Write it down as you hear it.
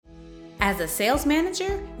As a sales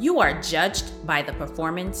manager, you are judged by the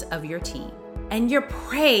performance of your team, and you're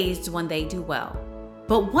praised when they do well.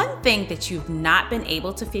 But one thing that you've not been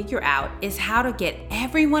able to figure out is how to get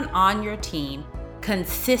everyone on your team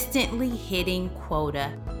consistently hitting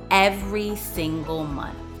quota every single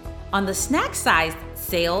month. On the Snack Size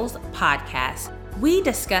Sales podcast, we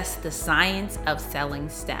discuss the science of selling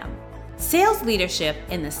STEM. Sales leadership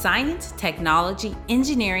in the science, technology,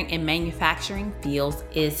 engineering, and manufacturing fields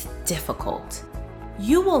is difficult.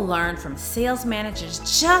 You will learn from sales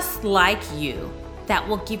managers just like you that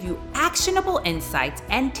will give you actionable insights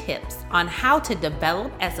and tips on how to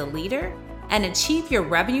develop as a leader and achieve your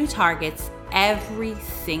revenue targets every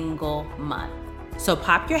single month. So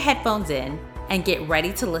pop your headphones in and get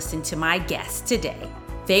ready to listen to my guests today.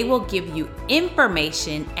 They will give you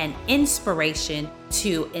information and inspiration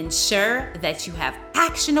to ensure that you have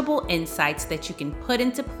actionable insights that you can put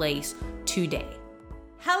into place today.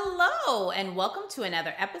 Hello, and welcome to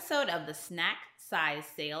another episode of the Snack Size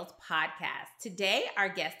Sales Podcast. Today, our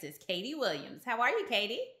guest is Katie Williams. How are you,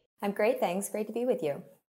 Katie? I'm great, thanks. Great to be with you.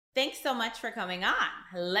 Thanks so much for coming on.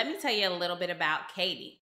 Let me tell you a little bit about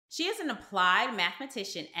Katie. She is an applied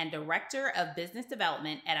mathematician and director of business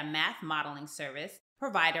development at a math modeling service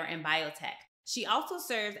provider in biotech. She also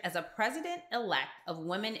serves as a president-elect of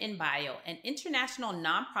Women in Bio, an international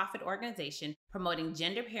nonprofit organization promoting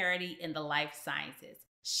gender parity in the life sciences.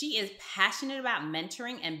 She is passionate about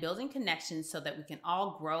mentoring and building connections so that we can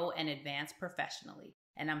all grow and advance professionally.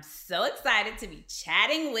 And I'm so excited to be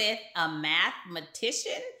chatting with a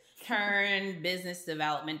mathematician turned business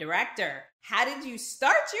development director. How did you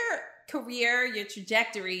start your career, your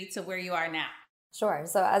trajectory to where you are now? Sure.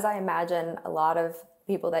 So as I imagine, a lot of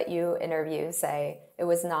people that you interview say it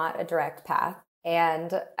was not a direct path.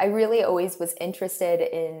 And I really always was interested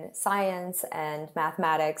in science and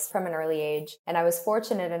mathematics from an early age. And I was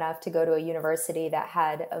fortunate enough to go to a university that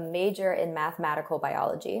had a major in mathematical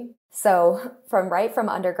biology. So from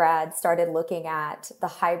undergrad, started looking at the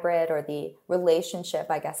hybrid or the relationship,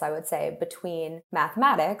 I guess I would say, between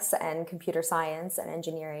mathematics and computer science and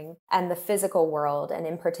engineering and the physical world, and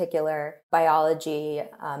in particular, biology,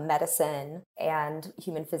 medicine, and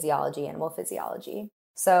human physiology, animal physiology.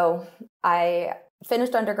 So I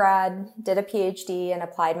finished undergrad, did a PhD in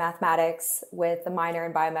applied mathematics with a minor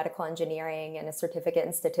in biomedical engineering and a certificate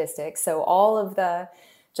in statistics. So all of the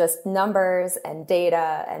just numbers and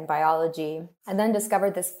data and biology, and then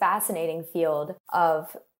discovered this fascinating field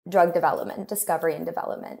of drug development, discovery and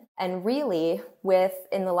development. And really,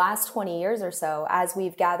 in the last 20 years or so, as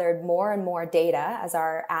we've gathered more and more data, as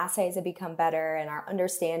our assays have become better and our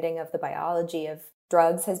understanding of the biology of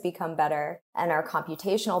drugs has become better and our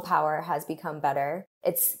computational power has become better,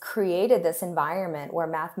 it's created this environment where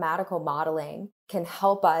mathematical modeling can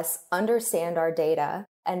help us understand our data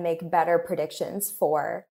and make better predictions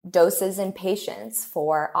for doses in patients,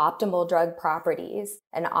 for optimal drug properties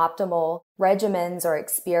and optimal regimens or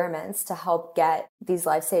experiments to help get these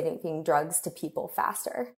life-saving drugs to people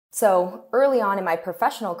faster. So early on in my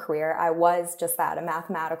professional career, I was just that, a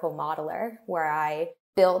mathematical modeler, where I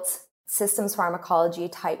built systems pharmacology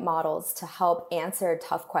type models to help answer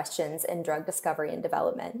tough questions in drug discovery and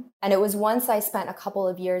development. And it was once I spent a couple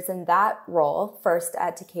of years in that role, first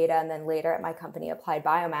at Takeda and then later at my company, Applied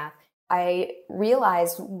Biomath, I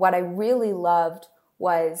realized what I really loved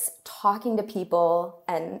was talking to people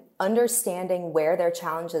and understanding where their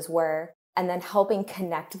challenges were and then helping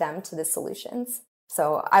connect them to the solutions.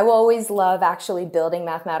 So I will always love actually building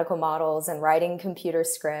mathematical models and writing computer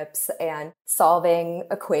scripts and solving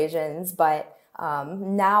equations. But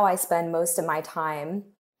now I spend most of my time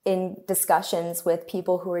in discussions with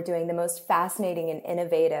people who are doing the most fascinating and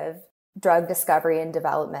innovative drug discovery and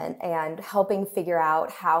development and helping figure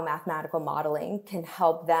out how mathematical modeling can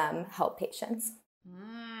help them help patients.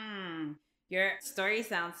 Your story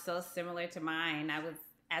sounds so similar to mine.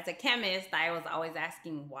 As a chemist, I was always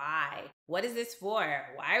asking why. What is this for?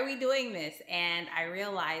 Why are we doing this? And I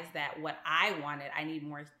realized that what I wanted, I need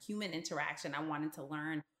more human interaction. I wanted to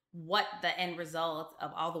learn what the end result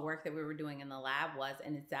of all the work that we were doing in the lab was.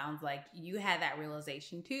 And it sounds like you had that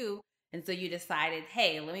realization too. And so you decided,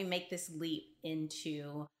 hey, let me make this leap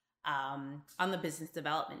into on the business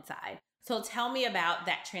development side. So tell me about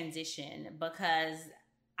that transition, because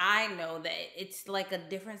I know that it's like a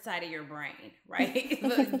different side of your brain, right?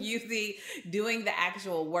 Usually doing the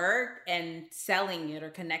actual work and selling it or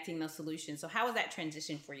connecting those solutions. So how was that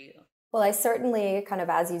transition for you? Well, I certainly kind of,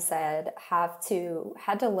 as you said, had to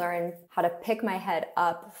learn how to pick my head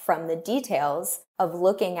up from the details of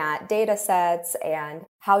looking at data sets and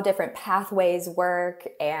how different pathways work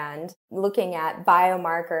and looking at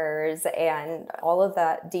biomarkers and all of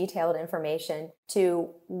that detailed information to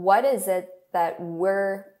what is it that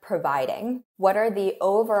we're providing? What are the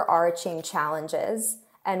overarching challenges,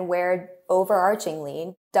 and where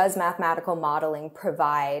overarchingly does mathematical modeling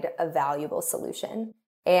provide a valuable solution?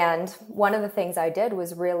 And one of the things I did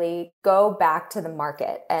was really go back to the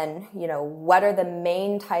market and, what are the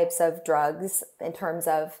main types of drugs in terms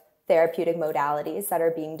of therapeutic modalities that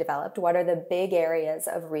are being developed? What are the big areas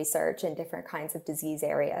of research in different kinds of disease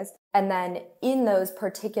areas? And then in those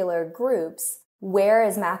particular groups, where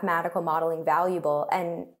is mathematical modeling valuable?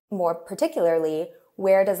 And more particularly,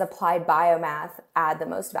 where does applied biomath add the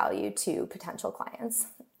most value to potential clients?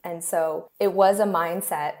 And so it was a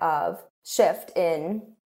mindset of shift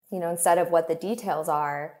in, instead of what the details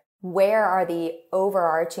are, where are the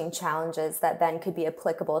overarching challenges that then could be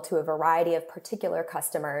applicable to a variety of particular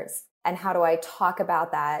customers? And how do I talk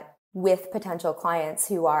about that with potential clients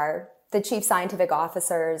who are the chief scientific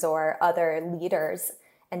officers or other leaders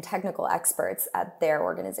and technical experts at their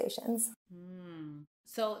organizations?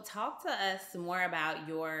 So talk to us more about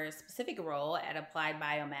your specific role at Applied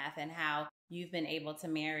Biomath and how you've been able to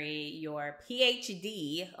marry your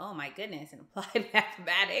PhD, oh my goodness, in applied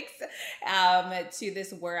mathematics, to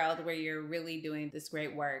this world where you're really doing this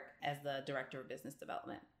great work as the Director of Business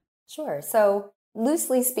Development. Sure. So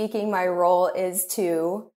loosely speaking, my role is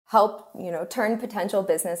to help, turn potential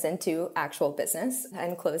business into actual business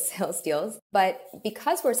and close sales deals. But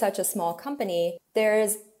because we're such a small company,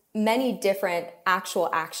 there's many different actual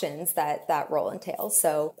actions that role entails.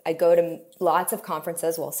 So I go to lots of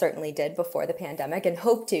conferences, well, certainly did before the pandemic and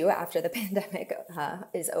hope to after the pandemic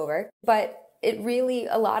is over. But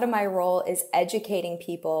a lot of my role is educating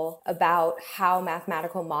people about how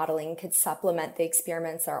mathematical modeling could supplement the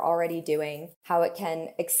experiments they're already doing, how it can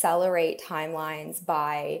accelerate timelines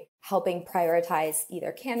by helping prioritize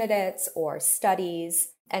either candidates or studies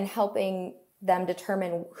and helping them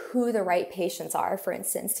determine who the right patients are, for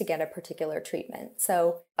instance, to get a particular treatment.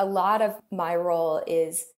 So a lot of my role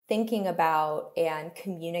is thinking about and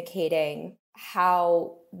communicating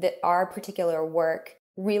how our particular work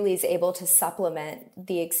really is able to supplement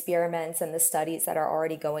the experiments and the studies that are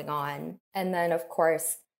already going on. And then, of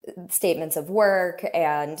course, statements of work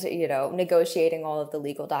and, negotiating all of the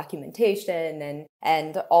legal documentation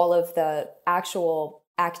and all of the actual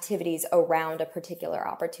activities around a particular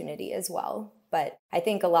opportunity as well. But I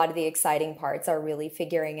think a lot of the exciting parts are really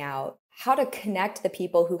figuring out how to connect the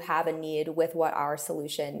people who have a need with what our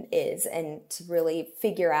solution is and to really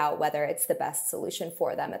figure out whether it's the best solution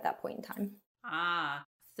for them at that point in time.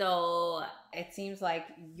 So it seems like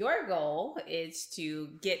your goal is to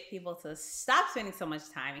get people to stop spending so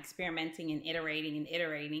much time experimenting and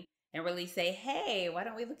iterating and really say, hey, why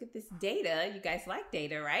don't we look at this data? You guys like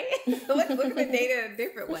data, right? Look at the data in a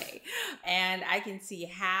different way. And I can see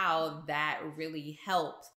how that really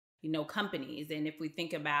helps, companies. And if we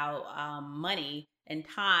think about money and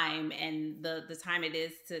time and the time it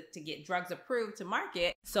is to get drugs approved to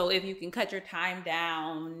market. So if you can cut your time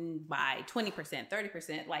down by 20%,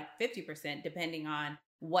 30%, like 50%, depending on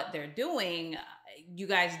what they're doing, you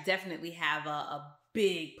guys definitely have a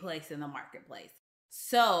big place in the marketplace.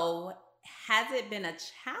 So has it been a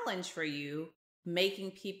challenge for you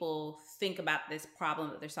making people think about this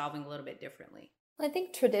problem that they're solving a little bit differently? I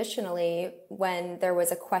think traditionally, when there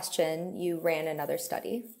was a question, you ran another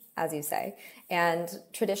study, as you say. And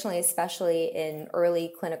traditionally, especially in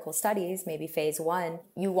early clinical studies, maybe phase 1,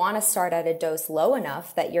 you want to start at a dose low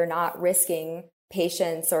enough that you're not risking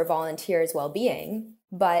patients' or volunteers' well-being.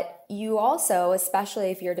 But you also,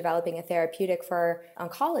 especially if you're developing a therapeutic for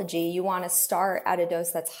oncology, you want to start at a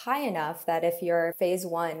dose that's high enough that if your phase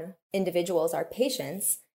 1 individuals are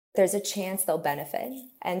patients, there's a chance they'll benefit.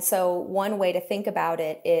 And so one way to think about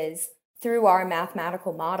it is through our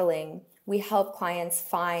mathematical modeling, we help clients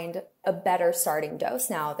find a better starting dose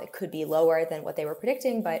now that could be lower than what they were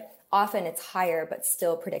predicting, but often it's higher, but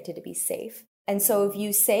still predicted to be safe. And so if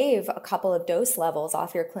you save a couple of dose levels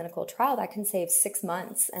off your clinical trial, that can save 6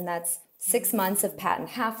 months. And that's 6 months of patent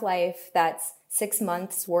half-life. That's 6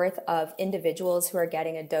 months worth of individuals who are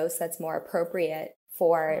getting a dose that's more appropriate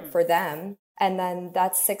for them. And then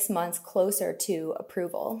that's 6 months closer to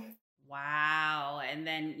approval. Wow. And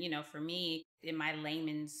then, for me, in my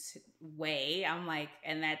layman's way, I'm like,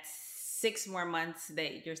 and that's 6 more months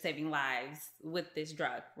that you're saving lives with this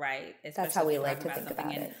drug, right? That's how we like to think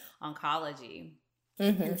about it. Oncology.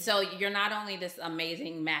 And so you're not only this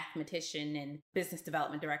amazing mathematician and business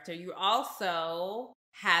development director, you also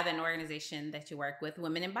have an organization that you work with,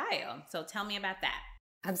 Women in Bio. So tell me about that.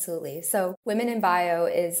 Absolutely. So Women in Bio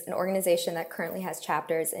is an organization that currently has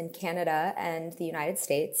chapters in Canada and the United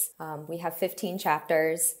States. We have 15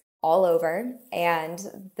 chapters all over,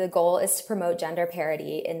 and the goal is to promote gender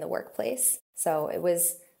parity in the workplace. So it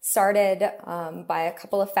was started by a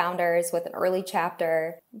couple of founders with an early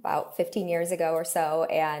chapter about 15 years ago or so,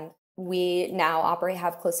 and we now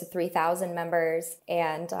have close to 3,000 members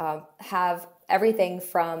and have everything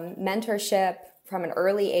from mentorship from an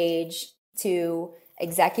early age to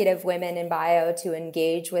executive women in bio to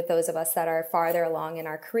engage with those of us that are farther along in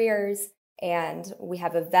our careers. And we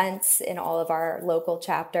have events in all of our local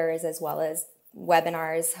chapters, as well as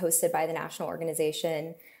webinars hosted by the national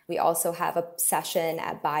organization. We also have a session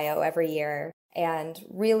at Bio every year. And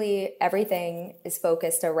really everything is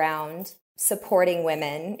focused around supporting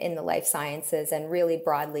women in the life sciences and really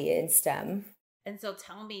broadly in STEM. And so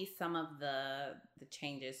tell me some of the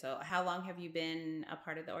changes. So how long have you been a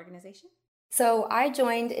part of the organization? So I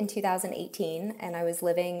joined in 2018, and I was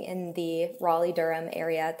living in the Raleigh-Durham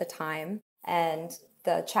area at the time. And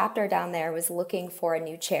the chapter down there was looking for a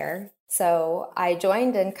new chair. So I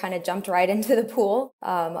joined and kind of jumped right into the pool,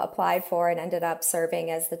 applied for and ended up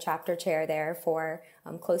serving as the chapter chair there for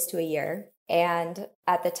close to a year. And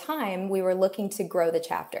at the time, we were looking to grow the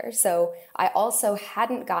chapter. So I also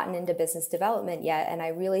hadn't gotten into business development yet. And I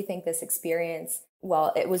really think this experience,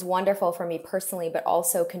 well, it was wonderful for me personally, but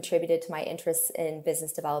also contributed to my interests in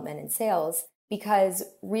business development and sales, because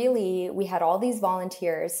really we had all these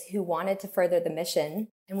volunteers who wanted to further the mission,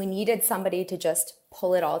 and we needed somebody to just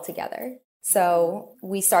pull it all together. So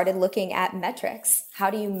we started looking at metrics. How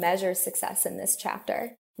do you measure success in this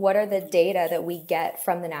chapter? What are the data that we get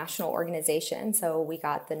from the national organization? So we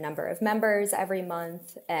got the number of members every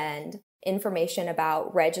month and information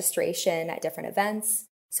about registration at different events.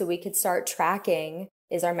 So we could start tracking,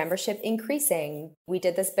 is our membership increasing? We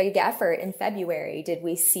did this big effort in February. Did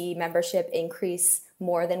we see membership increase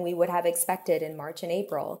more than we would have expected in March and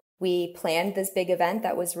April? We planned this big event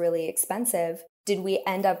that was really expensive. Did we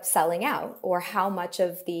end up selling out? Or how much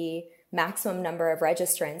of the maximum number of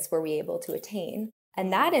registrants were we able to attain?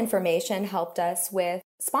 And that information helped us with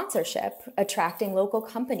sponsorship, attracting local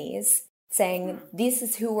companies, saying, this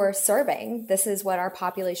is who we're serving. This is what our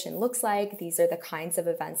population looks like. These are the kinds of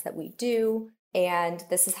events that we do. And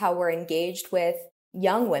this is how we're engaged with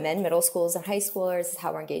young women, middle schools and high schoolers. This is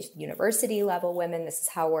how we're engaged with university level women. This is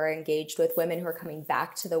how we're engaged with women who are coming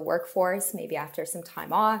back to the workforce, maybe after some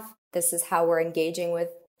time off. This is how we're engaging with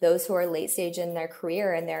those who are late stage in their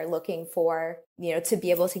career and they're looking for, to be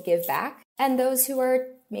able to give back, and those who are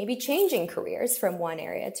maybe changing careers from one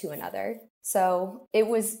area to another. So it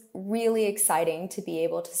was really exciting to be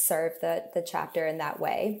able to serve the chapter in that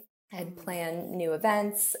way and plan new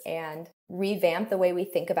events and revamp the way we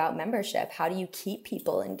think about membership. How do you keep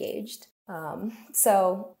people engaged?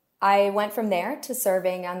 So I went from there to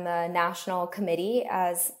serving on the national committee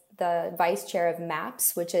as the vice chair of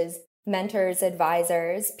MAPS, which is mentors,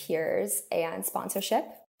 advisors, peers, and sponsorship.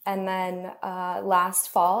 And then last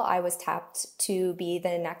fall, I was tapped to be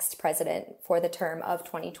the next president for the term of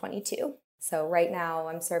 2022. So right now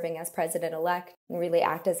I'm serving as president-elect and really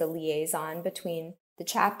act as a liaison between the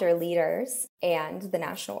chapter leaders and the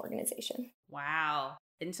national organization. Wow.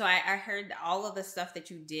 And so I heard all of the stuff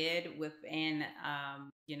that you did within,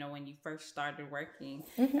 when you first started working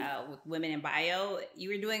with Women in Bio, you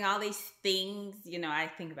were doing all these things.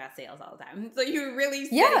 I think about sales all the time. So you were really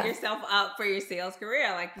setting yourself up for your sales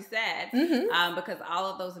career, like you said, because all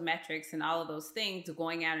of those metrics and all of those things,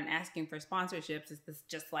 going out and asking for sponsorships is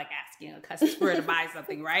just like asking a customer to buy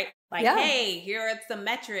something, right? Like, hey, here are some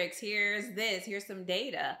metrics. Here's some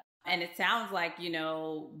data. And it sounds like,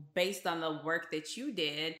 based on the work that you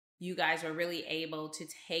did, you guys were really able to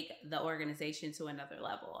take the organization to another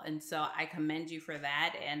level. And so I commend you for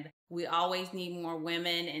that. And we always need more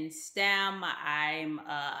women in STEM. I'm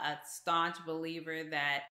a staunch believer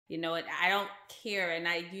that, I don't care. And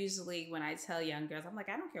I usually, when I tell young girls, I'm like,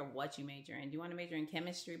 I don't care what you major in. Do you want to major in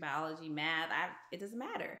chemistry, biology, math? It doesn't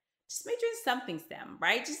matter. Just major in something STEM,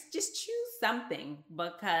 right? Just choose something,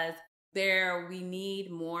 because we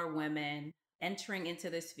need more women entering into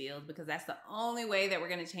this field, because that's the only way that we're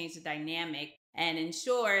going to change the dynamic and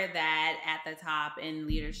ensure that at the top in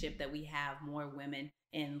leadership that we have more women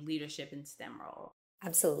in leadership in STEM roles.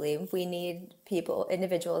 Absolutely. We need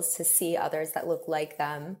individuals to see others that look like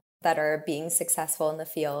them, that are being successful in the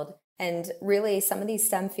field. And really some of these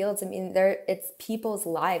STEM fields, it's people's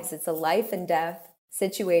lives. It's a life and death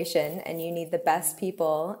situation and you need the best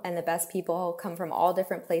people, and the best people come from all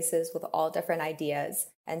different places with all different ideas.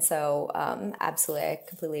 And so absolutely, I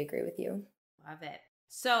completely agree with you. Love it.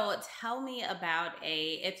 So tell me about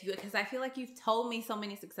because I feel like you've told me so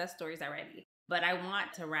many success stories already, but I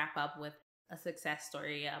want to wrap up with a success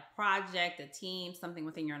story, a project, a team, something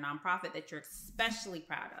within your nonprofit that you're especially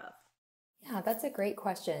proud of. Yeah, that's a great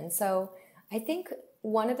question. So I think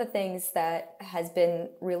one of the things that has been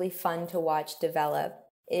really fun to watch develop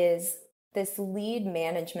is this lead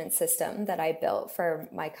management system that I built for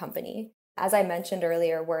my company. As I mentioned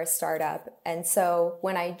earlier, we're a startup. And so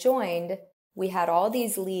when I joined, we had all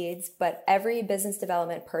these leads, but every business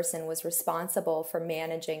development person was responsible for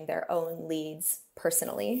managing their own leads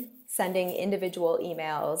personally, sending individual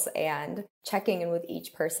emails and checking in with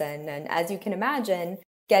each person. And as you can imagine,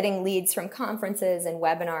 getting leads from conferences and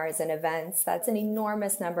webinars and events, that's an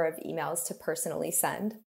enormous number of emails to personally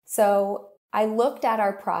send. So I looked at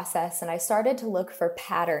our process and I started to look for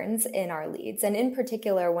patterns in our leads. And in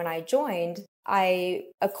particular, when I joined, I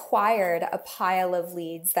acquired a pile of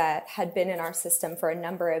leads that had been in our system for a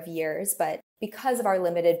number of years, but because of our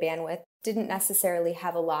limited bandwidth, didn't necessarily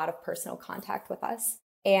have a lot of personal contact with us.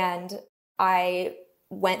 And I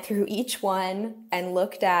went through each one and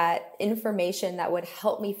looked at information that would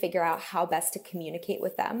help me figure out how best to communicate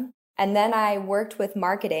with them. And then I worked with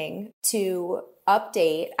marketing to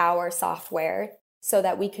update our software so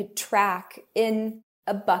that we could track in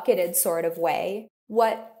a bucketed sort of way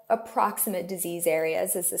what approximate disease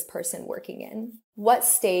areas is this person working in? What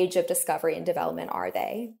stage of discovery and development are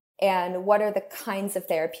they? And what are the kinds of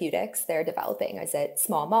therapeutics they're developing? Is it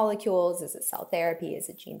small molecules? Is it cell therapy? Is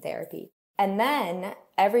it gene therapy? And then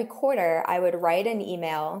every quarter, I would write an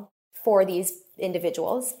email for these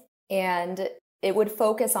individuals, and it would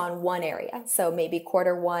focus on one area. So maybe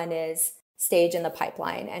quarter one is stage in the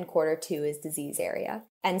pipeline, and quarter two is disease area.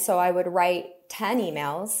 And so I would write 10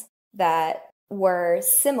 emails that were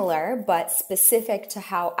similar, but specific to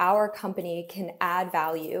how our company can add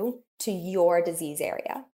value to your disease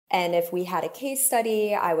area. And if we had a case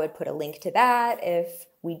study, I would put a link to that. If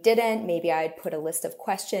we didn't, maybe I'd put a list of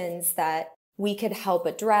questions that we could help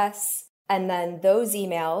address. And then those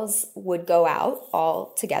emails would go out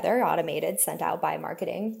all together, automated, sent out by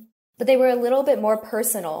marketing. But they were a little bit more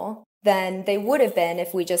personal than they would have been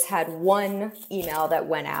if we just had one email that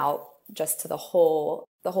went out just to the whole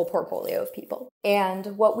portfolio of people.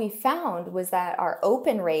 And what we found was that our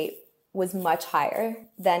open rate was much higher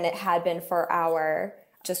than it had been for our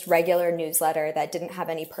just regular newsletter that didn't have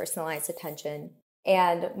any personalized attention.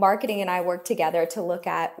 And marketing and I worked together to look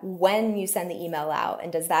at when you send the email out,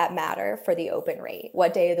 and does that matter for the open rate?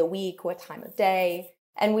 What day of the week, what time of day?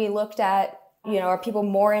 And we looked at, are people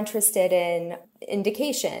more interested in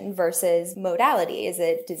indication versus modality? Is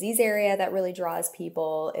it disease area that really draws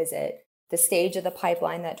people? Is it the stage of the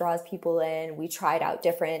pipeline that draws people in? We tried out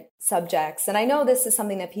different subjects. And I know this is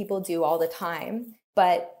something that people do all the time,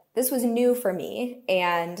 but this was new for me.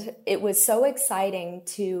 And it was so exciting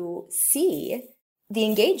to see the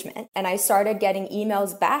engagement. And I started getting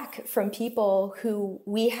emails back from people who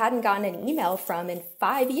we hadn't gotten an email from in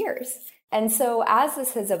 5 years. And so as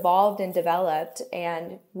this has evolved and developed,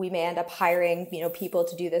 and we may end up hiring, people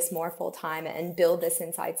to do this more full time and build this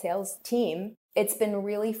inside sales team, it's been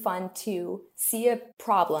really fun to see a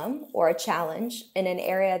problem or a challenge in an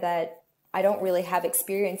area that I don't really have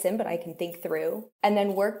experience in, but I can think through, and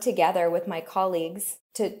then work together with my colleagues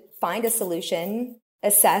to find a solution,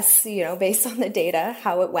 assess, based on the data,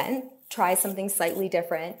 how it went, try something slightly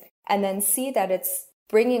different, and then see that it's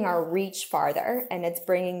bringing our reach farther, and it's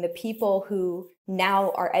bringing the people who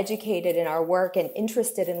now are educated in our work and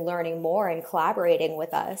interested in learning more and collaborating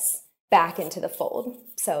with us back into the fold.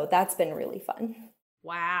 So that's been really fun.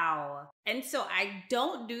 Wow. And so I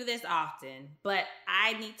don't do this often, but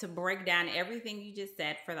I need to break down everything you just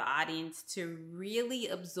said for the audience to really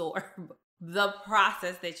absorb the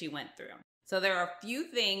process that you went through. So there are a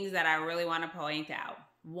few things that I really want to point out.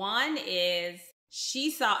 One is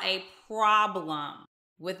she saw a problem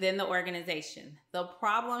within the organization. The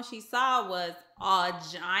problem she saw was a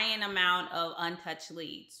giant amount of untouched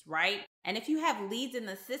leads, right? And if you have leads in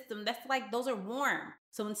the system, that's like those are warm.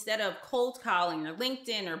 So instead of cold calling or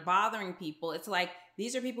LinkedIn or bothering people, it's like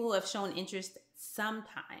these are people who have shown interest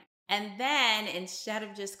sometime. And then instead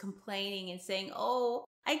of just complaining and saying, oh,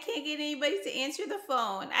 I can't get anybody to answer the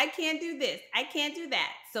phone. I can't do this. I can't do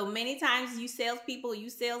that. So many times you salespeople,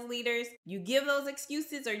 you sales leaders, you give those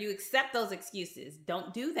excuses or you accept those excuses.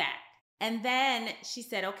 Don't do that. And then she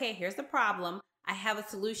said, okay, here's the problem. I have a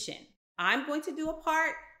solution. I'm going to do a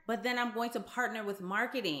part, but then I'm going to partner with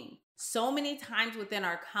marketing So many times within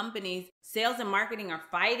our companies, sales and marketing are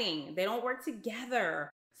fighting. They don't work together.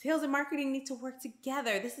 Sales and marketing need to work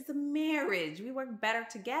together. This is a marriage. We work better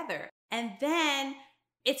together. And then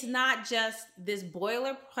it's not just this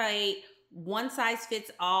boilerplate,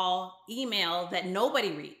 one-size-fits-all email that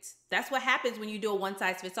nobody reads. That's what happens when you do a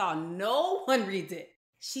one-size-fits-all. No one reads it.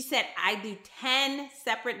 She said, I do 10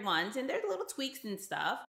 separate ones, and there's little tweaks and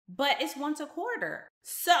stuff, but it's once a quarter.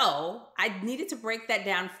 So I needed to break that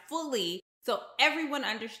down fully so everyone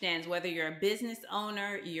understands, whether you're a business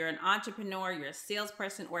owner, you're an entrepreneur, you're a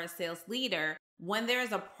salesperson, or a sales leader, when there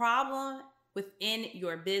is a problem within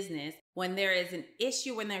your business, when there is an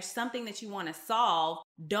issue, when there's something that you want to solve,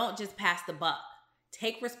 don't just pass the buck.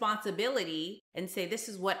 Take responsibility and say, this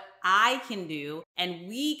is what I can do and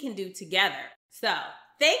we can do together. So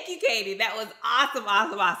thank you, Katie. That was awesome,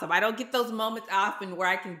 awesome, awesome. I don't get those moments often where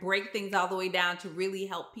I can break things all the way down to really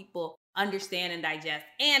help people understand and digest.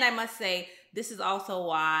 And I must say, this is also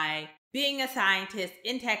why being a scientist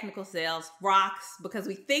in technical sales rocks, because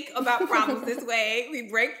we think about problems this way. We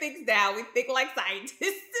break things down. We think like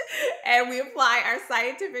scientists and we apply our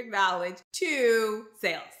scientific knowledge to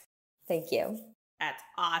sales. Thank you. That's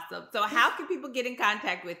awesome. So how can people get in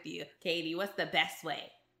contact with you, Katie? What's the best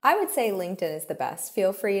way? I would say LinkedIn is the best.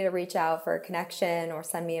 Feel free to reach out for a connection or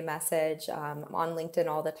send me a message. I'm on LinkedIn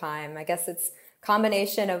all the time. I guess it's a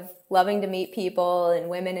combination of loving to meet people and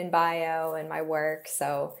women in bio and my work.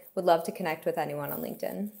 So would love to connect with anyone on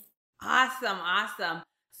LinkedIn. Awesome, awesome.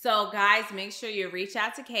 So guys, make sure you reach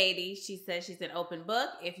out to Katie. She says she's an open book.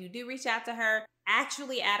 If you do reach out to her,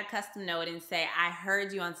 actually add a custom note and say, I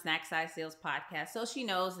heard you on Snack Size Sales Podcast. So she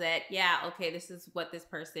knows that, yeah, okay, this is what this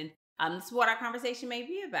person, this is what our conversation may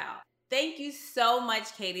be about. Thank you so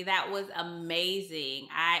much, Katie. That was amazing.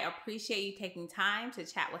 I appreciate you taking time to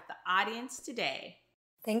chat with the audience today.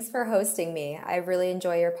 Thanks for hosting me. I really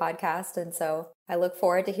enjoy your podcast. And so I look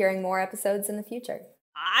forward to hearing more episodes in the future.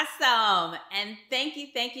 Awesome. And thank you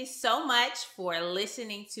so much for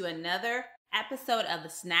listening to another episode of the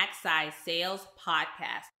Snack Size Sales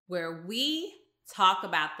Podcast, where we talk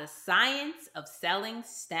about the science of selling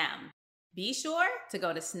STEM. Be sure to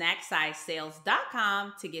go to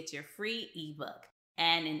snacksizesales.com to get your free ebook.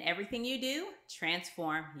 And in everything you do,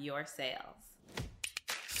 transform your sales.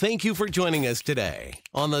 Thank you for joining us today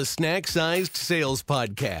on the Snack Sized Sales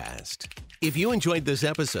Podcast. If you enjoyed this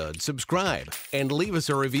episode, subscribe and leave us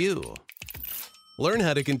a review. Learn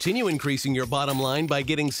how to continue increasing your bottom line by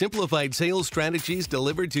getting simplified sales strategies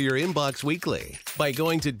delivered to your inbox weekly by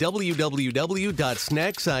going to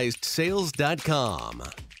www.snacksizedSales.com.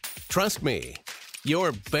 Trust me,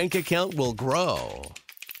 your bank account will grow.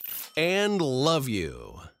 And love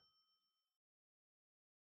you.